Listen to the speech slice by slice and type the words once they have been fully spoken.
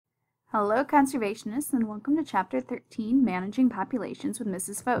Hello, conservationists, and welcome to Chapter 13, Managing Populations with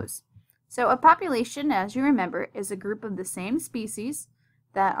Mrs. Foes. So a population, as you remember, is a group of the same species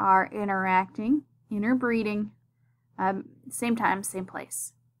that are interacting, interbreeding, same time, same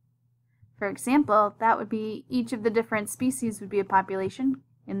place. For example, that would be each of the different species would be a population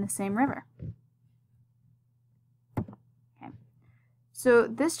in the same river. Okay. So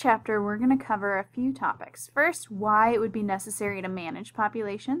this chapter, we're going to cover a few topics. First, why it would be necessary to manage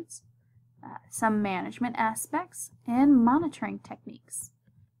populations. Some management aspects, and monitoring techniques.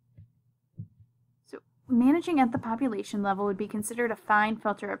 So managing at the population level would be considered a fine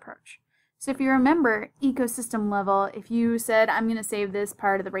filter approach. So if you remember ecosystem level, if you said, I'm going to save this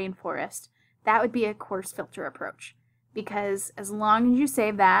part of the rainforest, that would be a coarse filter approach. Because as long as you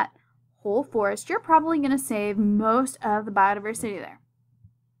save that whole forest, you're probably going to save most of the biodiversity there.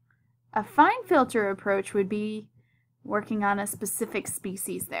 A fine filter approach would be working on a specific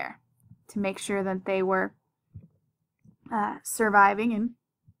species there, to make sure that they were surviving and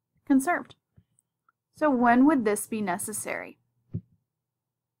conserved. So when would this be necessary?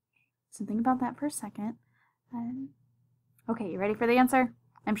 So think about that for a second. Okay, you ready for the answer?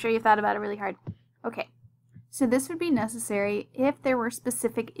 I'm sure you thought about it really hard. Okay, so this would be necessary if there were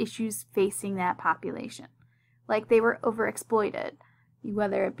specific issues facing that population, like they were overexploited,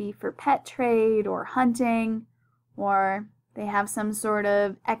 whether it be for pet trade or hunting, or they have some sort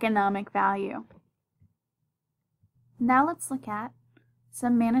of economic value. Now let's look at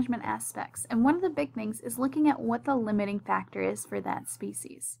some management aspects. And one of the big things is looking at what the limiting factor is for that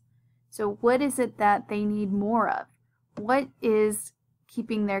species. So what is it that they need more of? What is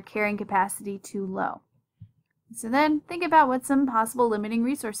keeping their carrying capacity too low? So then think about what some possible limiting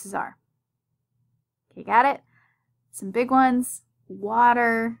resources are. Okay, got it? Some big ones: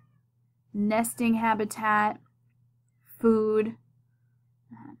 water, nesting habitat, food,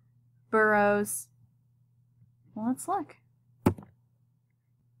 burrows. Well, let's look.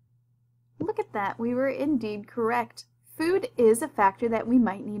 Look at that. We were indeed correct. Food is a factor that we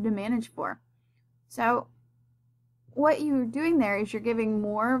might need to manage for. So what you're doing there is you're giving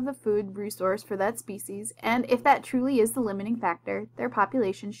more of the food resource for that species, and if that truly is the limiting factor, their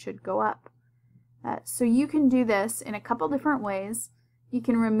population should go up. So you can do this in a couple different ways. You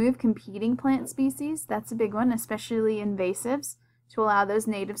can remove competing plant species. That's a big one, especially invasives, to allow those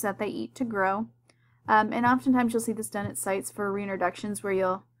natives that they eat to grow. And oftentimes you'll see this done at sites for reintroductions, where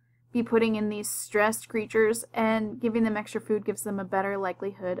you'll be putting in these stressed creatures, and giving them extra food gives them a better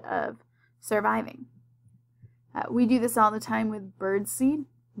likelihood of surviving. We do this all the time with bird seed.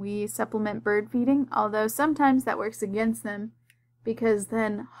 We supplement bird feeding, although sometimes that works against them, because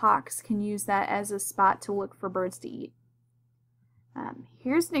then hawks can use that as a spot to look for birds to eat.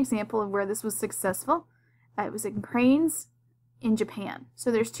 Here's an example of where this was successful. It was in cranes in Japan.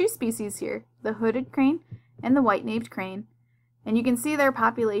 So there's two species here, the hooded crane and the white-naped crane. And you can see their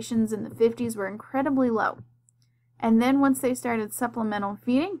populations in the 50s were incredibly low. And then once they started supplemental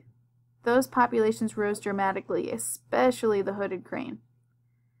feeding, those populations rose dramatically, especially the hooded crane.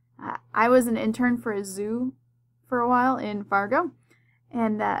 I was an intern for a zoo for a while in Fargo,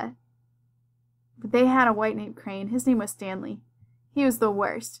 and they had a white-naped crane. His name was Stanley. He was the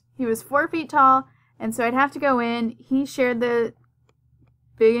worst. He was 4 feet tall, and so I'd have to go in. He shared the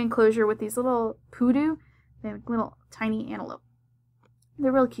big enclosure with these little poodoo. They're little tiny antelope.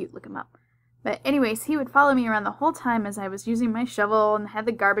 They're real cute. Look them up. But anyways, he would follow me around the whole time as I was using my shovel and had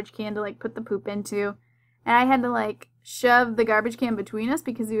the garbage can to put the poop into. And I had to shove the garbage can between us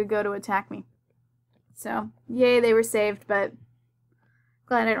because he would go to attack me. So, yay, they were saved, but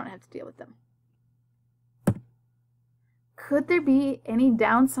glad I don't have to deal with them. Could there be any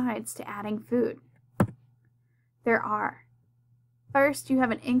downsides to adding food? There are. First, you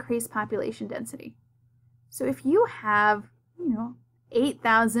have an increased population density. So if you have,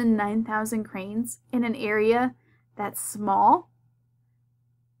 8,000, 9,000 cranes in an area that's small,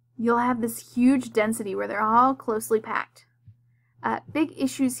 you'll have this huge density where they're all closely packed. Big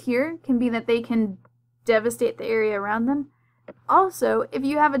issues here can be that they can devastate the area around them. Also, if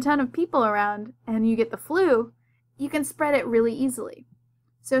you have a ton of people around and you get the flu, you can spread it really easily.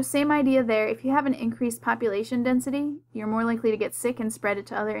 So same idea there. If you have an increased population density, you're more likely to get sick and spread it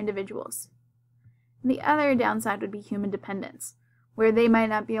to other individuals. The other downside would be human dependence, where they might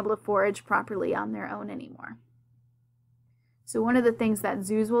not be able to forage properly on their own anymore. So one of the things that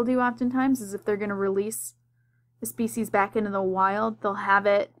zoos will do oftentimes is if they're going to release a species back into the wild, they'll have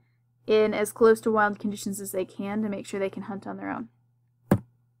it in as close to wild conditions as they can to make sure they can hunt on their own.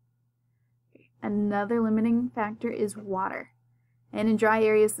 Another limiting factor is water. And in dry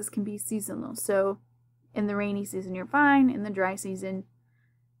areas, this can be seasonal. So in the rainy season, you're fine. In the dry season,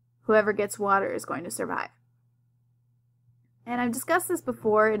 whoever gets water is going to survive. And I've discussed this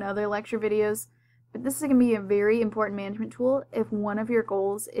before in other lecture videos, but this is going to be a very important management tool if one of your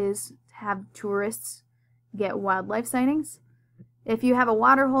goals is to have tourists get wildlife sightings. If you have a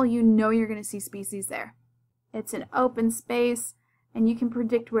water hole, you know you're going to see species there. It's an open space, and you can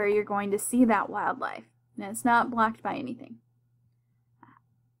predict where you're going to see that wildlife, and it's not blocked by anything.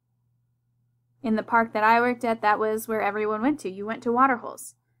 In the park that I worked at, that was where everyone went to. You went to water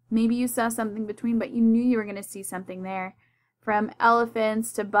holes. Maybe you saw something between, but you knew you were going to see something there. From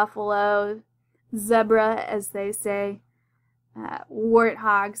elephants to buffalo, zebra, as they say,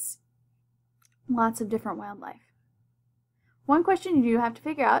 warthogs, lots of different wildlife. One question you do have to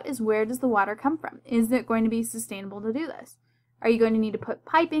figure out is, where does the water come from? Is it going to be sustainable to do this? Are you going to need to put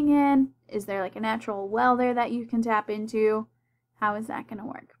piping in? Is there like a natural well there that you can tap into? How is that going to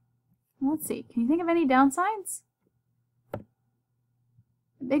work? Let's see. Can you think of any downsides?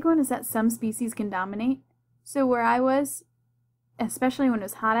 The big one is that some species can dominate. So where I was, especially when it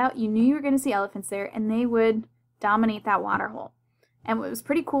was hot out, you knew you were going to see elephants there, and they would dominate that water hole. And what was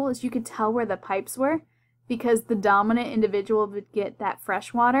pretty cool is you could tell where the pipes were, because the dominant individual would get that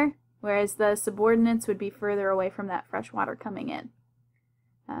fresh water, whereas the subordinates would be further away from that fresh water coming in.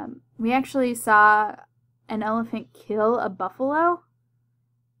 We actually saw an elephant kill a buffalo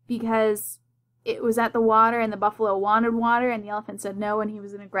because it was at the water and the buffalo wanted water and the elephant said no, and he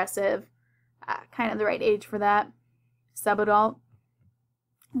was an aggressive, kind of the right age for that, subadult.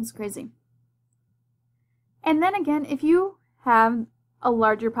 It was crazy. And then again, if you have a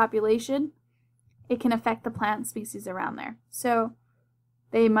larger population, it can affect the plant species around there. So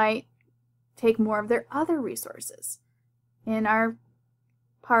they might take more of their other resources. In our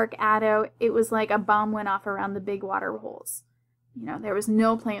park, Addo, it was like a bomb went off around the big water holes. You know, there was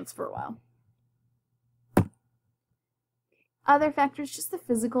no plants for a while. Other factors, just the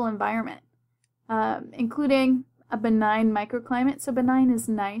physical environment, including a benign microclimate. So benign is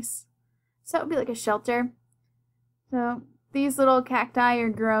nice. So that would be like a shelter. So these little cacti are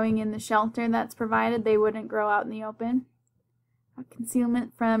growing in the shelter that's provided. They wouldn't grow out in the open.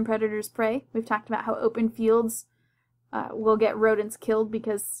 Concealment from predators' prey. We've talked about how open fields will get rodents killed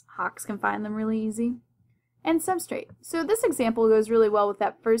because hawks can find them really easy. And substrate. So this example goes really well with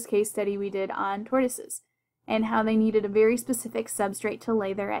that first case study we did on tortoises and how they needed a very specific substrate to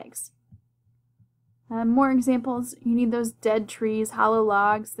lay their eggs. More examples, you need those dead trees, hollow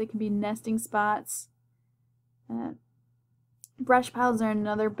logs. They can be nesting spots. Brush piles are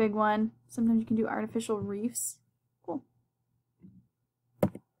another big one. Sometimes you can do artificial reefs. Cool.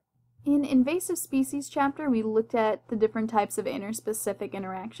 In invasive species chapter, we looked at the different types of interspecific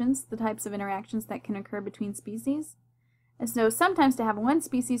interactions, the types of interactions that can occur between species. And so sometimes to have one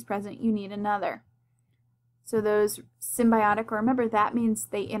species present, you need another. So those symbiotic, remember that means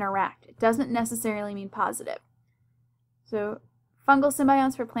they interact. It doesn't necessarily mean positive. So fungal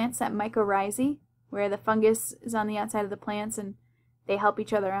symbionts for plants, that mycorrhizae, where the fungus is on the outside of the plants and they help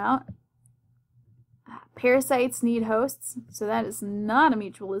each other out. Parasites need hosts, so that is not a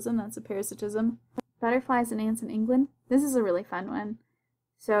mutualism, that's a parasitism. Butterflies and ants in England. This is a really fun one.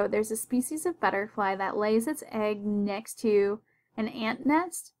 So there's a species of butterfly that lays its egg next to an ant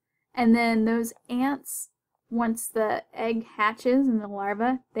nest, and then those ants, once the egg hatches and the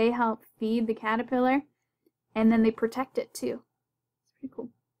larva, they help feed the caterpillar, and then they protect it too. It's pretty cool.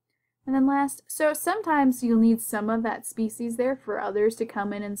 And then last, so sometimes you'll need some of that species there for others to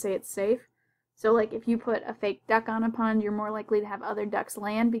come in and say it's safe. So like if you put a fake duck on a pond, you're more likely to have other ducks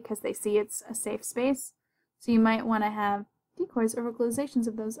land because they see it's a safe space. So you might want to have decoys or vocalizations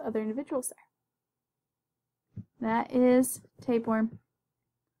of those other individuals there. That is tapeworm.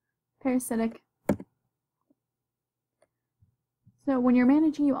 Parasitic. So when you're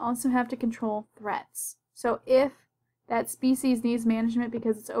managing, you also have to control threats. So if that species needs management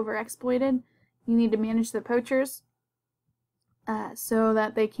because it's overexploited, you need to manage the poachers so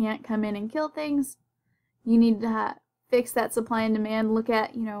that they can't come in and kill things. You need to fix that supply and demand. Look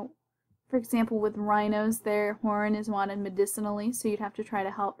at, for example, with rhinos, their horn is wanted medicinally, so you'd have to try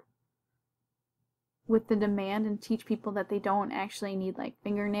to help with the demand and teach people that they don't actually need like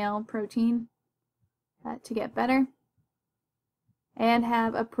fingernail protein to get better. And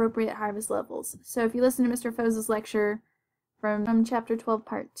have appropriate harvest levels. So if you listen to Mr. Fose's lecture from chapter 12,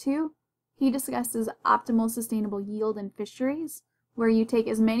 part 2, he discusses optimal sustainable yield in fisheries, where you take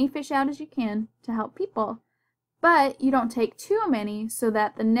as many fish out as you can to help people, but you don't take too many so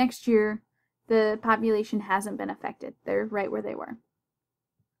that the next year the population hasn't been affected. They're right where they were.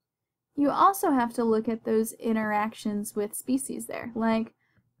 You also have to look at those interactions with species there, like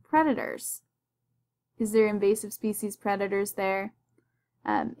predators. Is there invasive species predators there?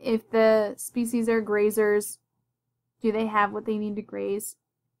 If the species are grazers, do they have what they need to graze?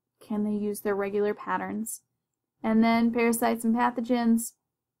 Can they use their regular patterns? And then parasites and pathogens,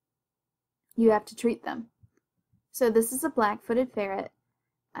 you have to treat them. So this is a black-footed ferret.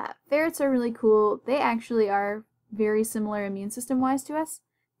 Ferrets are really cool. They actually are very similar immune system-wise to us.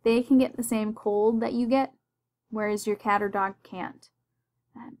 They can get the same cold that you get, whereas your cat or dog can't.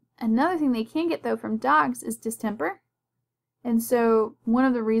 Another thing they can get, though, from dogs is distemper. And so one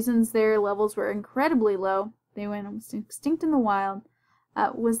of the reasons their levels were incredibly low, they went almost extinct in the wild,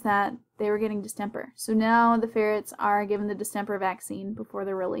 was that they were getting distemper. So now the ferrets are given the distemper vaccine before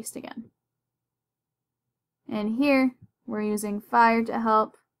they're released again. And here, we're using fire to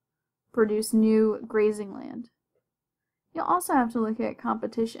help produce new grazing land. You'll also have to look at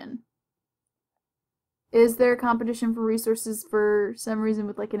competition. Is there competition for resources for some reason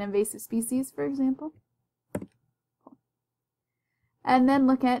with like an invasive species, for example? And then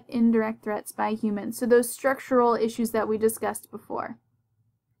look at indirect threats by humans. So those structural issues that we discussed before.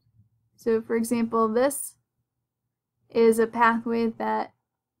 So for example, this is a pathway that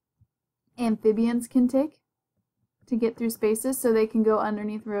amphibians can take to get through spaces, so they can go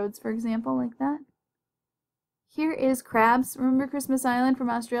underneath roads, for example, like that. Here is crabs. Remember Christmas Island from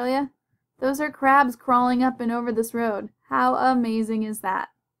Australia? Those are crabs crawling up and over this road. How amazing is that?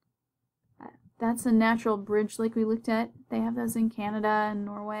 That's a natural bridge like we looked at. They have those in Canada and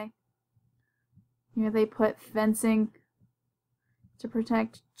Norway. Here they put fencing to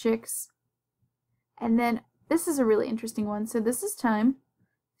protect chicks. And then this is a really interesting one. So this is time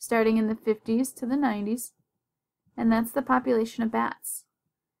starting in the 50s to the 90s. And that's the population of bats.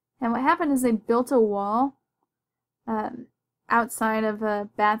 And what happened is they built a wall outside of a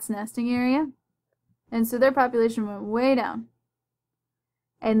bat's nesting area. And so their population went way down.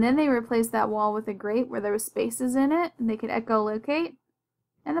 And then they replaced that wall with a grate where there was spaces in it, and they could echolocate,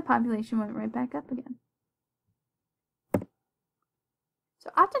 and the population went right back up again.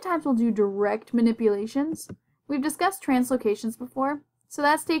 So oftentimes we'll do direct manipulations. We've discussed translocations before, so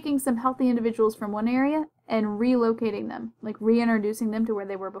that's taking some healthy individuals from one area and relocating them, like reintroducing them to where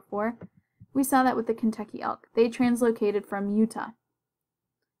they were before. We saw that with the Kentucky elk. They translocated from Utah.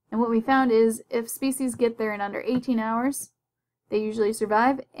 And what we found is if species get there in under 18 hours, they usually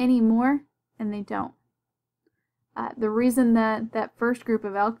survive. Any more, and they don't. The reason that that first group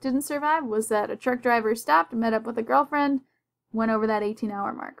of elk didn't survive was that a truck driver stopped, met up with a girlfriend, went over that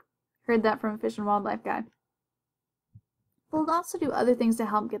 18-hour mark. Heard that from a Fish and Wildlife guy. We'll also do other things to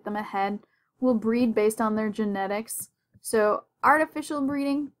help get them ahead. We'll breed based on their genetics. So artificial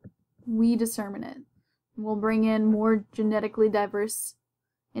breeding, we determine it. We'll bring in more genetically diverse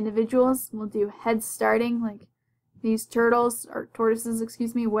individuals. We'll do head starting, like these turtles, or tortoises,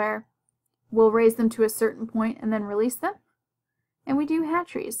 excuse me, where we'll raise them to a certain point and then release them. And we do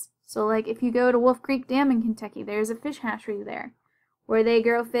hatcheries. So like if you go to Wolf Creek Dam in Kentucky, there's a fish hatchery there where they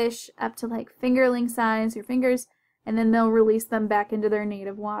grow fish up to like fingerling size, your fingers, and then they'll release them back into their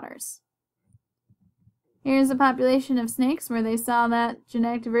native waters. Here's a population of snakes where they saw that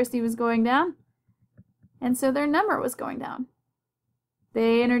genetic diversity was going down, and so their number was going down.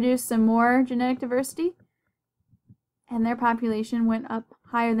 They introduced some more genetic diversity, and their population went up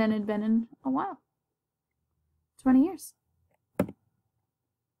higher than it had been in a while. 20 years.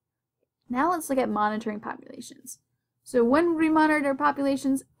 Now let's look at monitoring populations. So when we monitor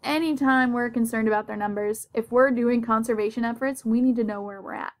populations, anytime we're concerned about their numbers, if we're doing conservation efforts, we need to know where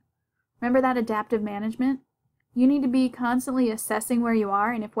we're at. Remember that adaptive management? You need to be constantly assessing where you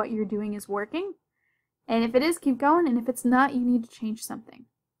are and if what you're doing is working. And if it is, keep going, and if it's not, you need to change something.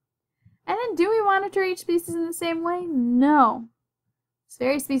 And then do we monitor each species in the same way? No. It's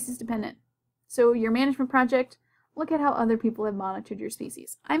very species dependent. So your management project, look at how other people have monitored your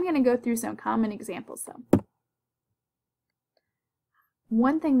species. I'm going to go through some common examples though.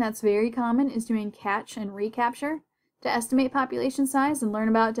 One thing that's very common is doing catch and recapture to estimate population size and learn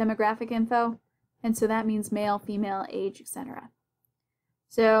about demographic info. And so that means male, female, age, etc.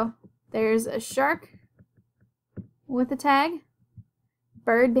 So there's a shark with a tag.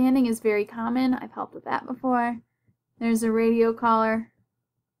 Bird banding is very common. I've helped with that before. There's a radio collar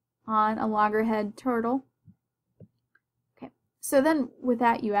on a loggerhead turtle. Okay, so then with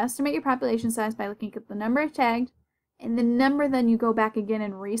that, you estimate your population size by looking at the number tagged and the number then you go back again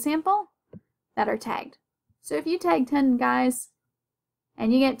and resample that are tagged. So if you tag 10 guys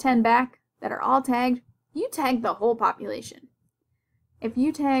and you get 10 back that are all tagged, you tag the whole population. If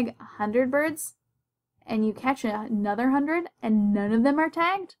you tag 100 birds and you catch another 100 and none of them are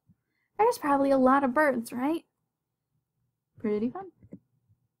tagged, there's probably a lot of birds, right? Pretty fun.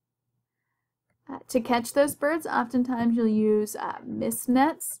 To catch those birds, oftentimes you'll use mist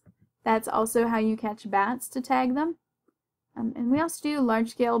nets. That's also how you catch bats, to tag them. And we also do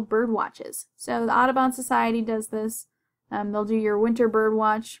large-scale bird watches. So the Audubon Society does this. They'll do your winter bird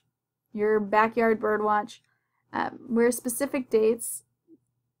watch, your backyard bird watch, where specific dates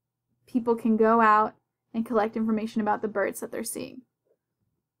people can go out and collect information about the birds that they're seeing.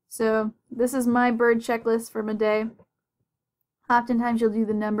 So this is my bird checklist for my day. Oftentimes you'll do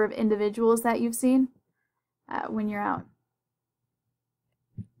the number of individuals that you've seen when you're out.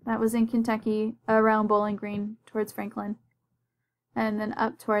 That was in Kentucky, around Bowling Green, towards Franklin, and then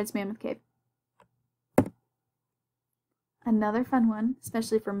up towards Mammoth Cave. Another fun one,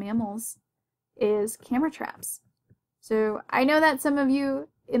 especially for mammals, is camera traps. So I know that some of you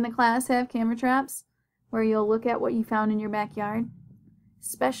in the class have camera traps where you'll look at what you found in your backyard,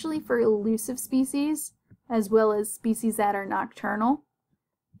 especially for elusive species as well as species that are nocturnal.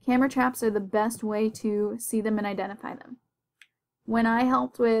 Camera traps are the best way to see them and identify them. When I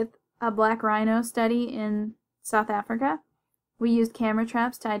helped with a black rhino study in South Africa, we used camera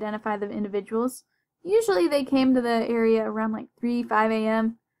traps to identify the individuals. Usually they came to the area around like 3, 5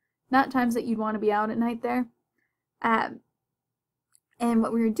 a.m., not times that you'd want to be out at night there. And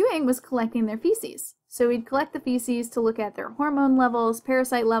what we were doing was collecting their feces. So we'd collect the feces to look at their hormone levels,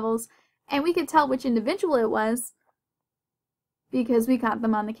 parasite levels, and we could tell which individual it was because we caught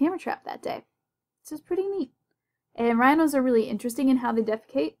them on the camera trap that day. So it's pretty neat. And rhinos are really interesting in how they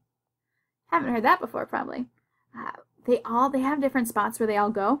defecate. Haven't heard that before, probably. They have different spots where they all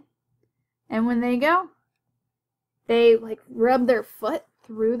go. And when they go, they like rub their foot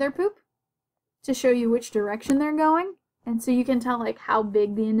through their poop to show you which direction they're going. And so you can tell like how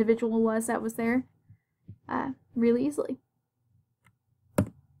big the individual was that was there really easily.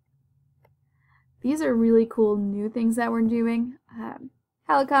 These are really cool new things that we're doing.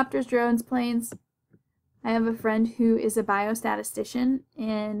 Helicopters, drones, planes. I have a friend who is a biostatistician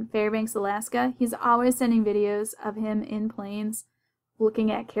in Fairbanks, Alaska. He's always sending videos of him in planes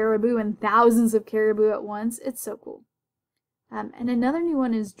looking at caribou and thousands of caribou at once. It's so cool. And another new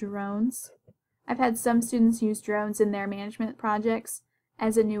one is drones. I've had some students use drones in their management projects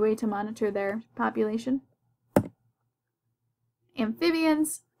as a new way to monitor their population.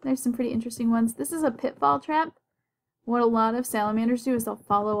 Amphibians, there's some pretty interesting ones. This is a pitfall trap. What a lot of salamanders do is they'll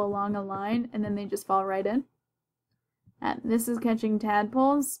follow along a line and then they just fall right in. And this is catching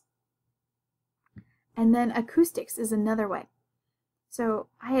tadpoles. And then acoustics is another way. So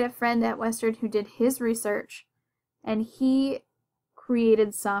I had a friend at Western who did his research, and he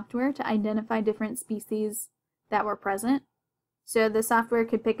created software to identify different species that were present. So the software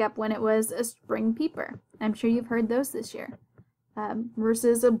could pick up when it was a spring peeper. I'm sure you've heard those this year.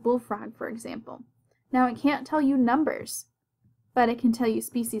 Versus a bullfrog, for example. Now it can't tell you numbers, but it can tell you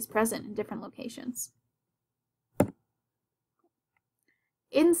species present in different locations.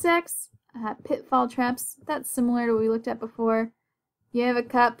 Insects, pitfall traps, that's similar to what we looked at before. You have a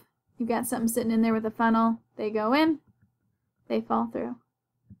cup, you've got something sitting in there with a funnel, they go in, they fall through.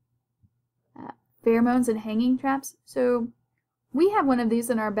 Pheromones and hanging traps. So we have one of these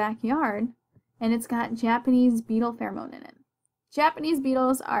in our backyard, and it's got Japanese beetle pheromone in it. Japanese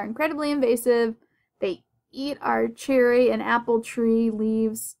beetles are incredibly invasive. They eat our cherry and apple tree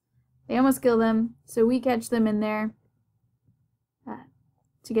leaves. They almost kill them, so we catch them in there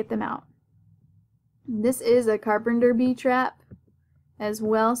to get them out. This is a carpenter bee trap as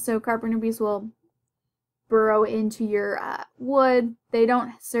well, so carpenter bees will burrow into your wood. They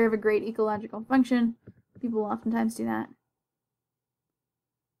don't serve a great ecological function. People oftentimes do that.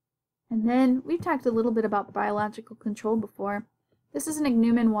 And then we've talked a little bit about biological control before. This is an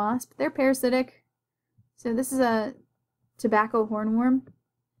ichneumon wasp. They're parasitic. So this is a tobacco hornworm.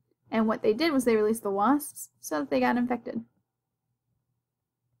 And what they did was they released the wasps so that they got infected.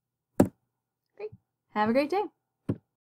 Great. Have a great day.